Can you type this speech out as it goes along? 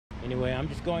Anyway, I'm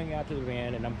just going out to the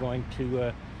van and I'm going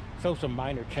to show some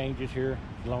minor changes here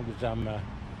as long as I'm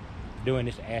doing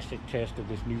this acid test of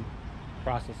this new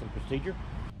process and procedure.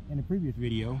 In the previous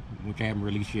video, which I haven't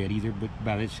released yet either, but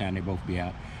by this time they both be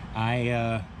out,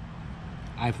 I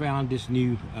found this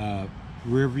new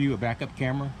rear view, a backup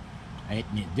camera.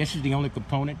 This is the only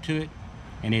component to it,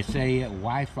 and it's a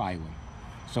Wi-Fi one.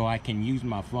 So I can use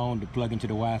my phone to plug into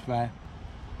the Wi-Fi.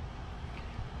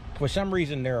 For some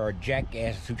reason, there are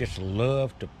jackasses who just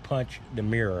love to punch the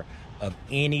mirror of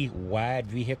any wide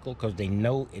vehicle because they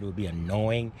know it will be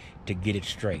annoying to get it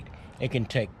straight. It can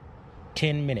take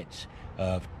 10 minutes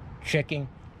of checking,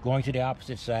 going to the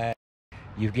opposite side.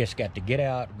 You've just got to get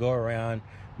out, go around,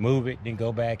 move it, then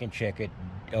go back and check it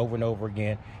over and over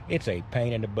again. It's a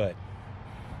pain in the butt.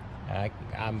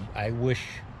 I wish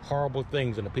horrible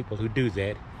things on the people who do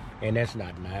that, and that's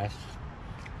not nice.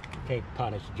 Can't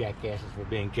punish jackasses for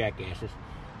being jackasses.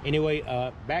 Anyway,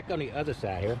 back on the other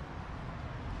side here,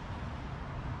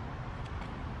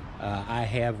 I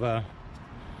have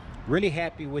really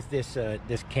happy with this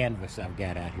this canvas I've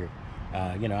got out here.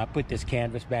 You know, I put this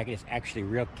canvas back. It's actually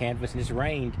real canvas, and it's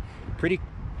rained pretty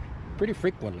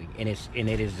frequently, and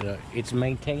it's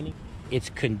maintaining its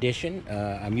condition.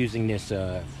 I'm using this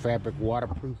fabric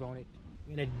waterproof on it.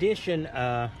 In addition,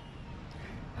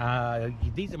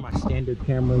 these are my standard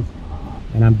cameras,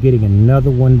 and I'm getting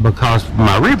another one because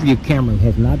my rear view camera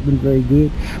has not been very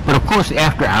good. But of course,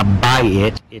 after I buy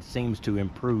it, it seems to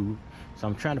improve. So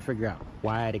I'm trying to figure out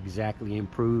why it exactly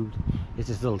improved. It's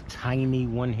this little tiny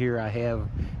one here I have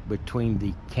between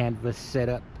the canvas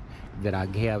setup that I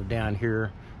have down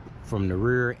here from the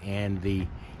rear and the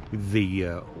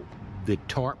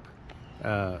tarp,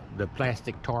 the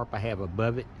plastic tarp I have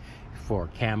above it for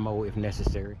camo if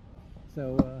necessary.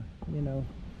 So you know,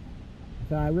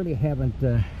 so I really haven't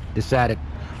decided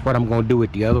what I'm going to do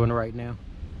with the other one right now.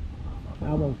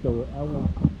 I won't throw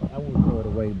it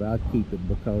away, but I'll keep it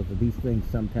because these things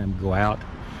sometimes go out.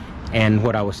 And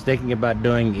what I was thinking about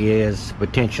doing is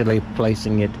potentially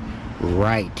placing it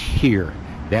right here.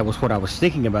 That was what I was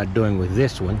thinking about doing with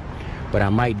this one, but I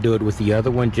might do it with the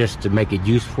other one just to make it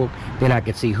useful. Then I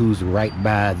can see who's right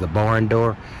by the barn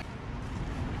door.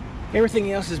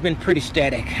 Everything else has been pretty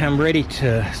static. I'm ready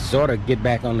to sort of get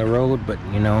back on the road, but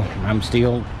you know, I'm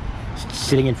still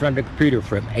sitting in front of the computer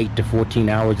from 8 to 14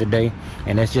 hours a day,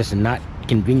 and that's just not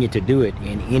convenient to do it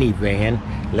in any van,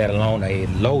 let alone a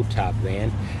low top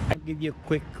van. I'll give you a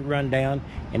quick rundown,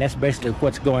 and that's basically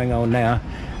what's going on now.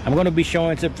 I'm going to be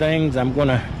showing some things. I'm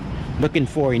looking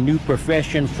for a new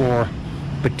profession for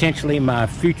potentially my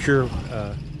future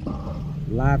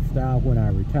lifestyle when I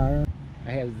retire.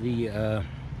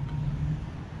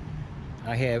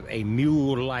 I have a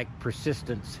mule-like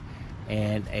persistence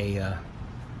and a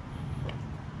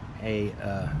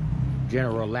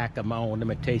general lack of my own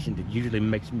limitation that usually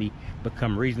makes me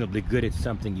become reasonably good at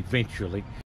something eventually.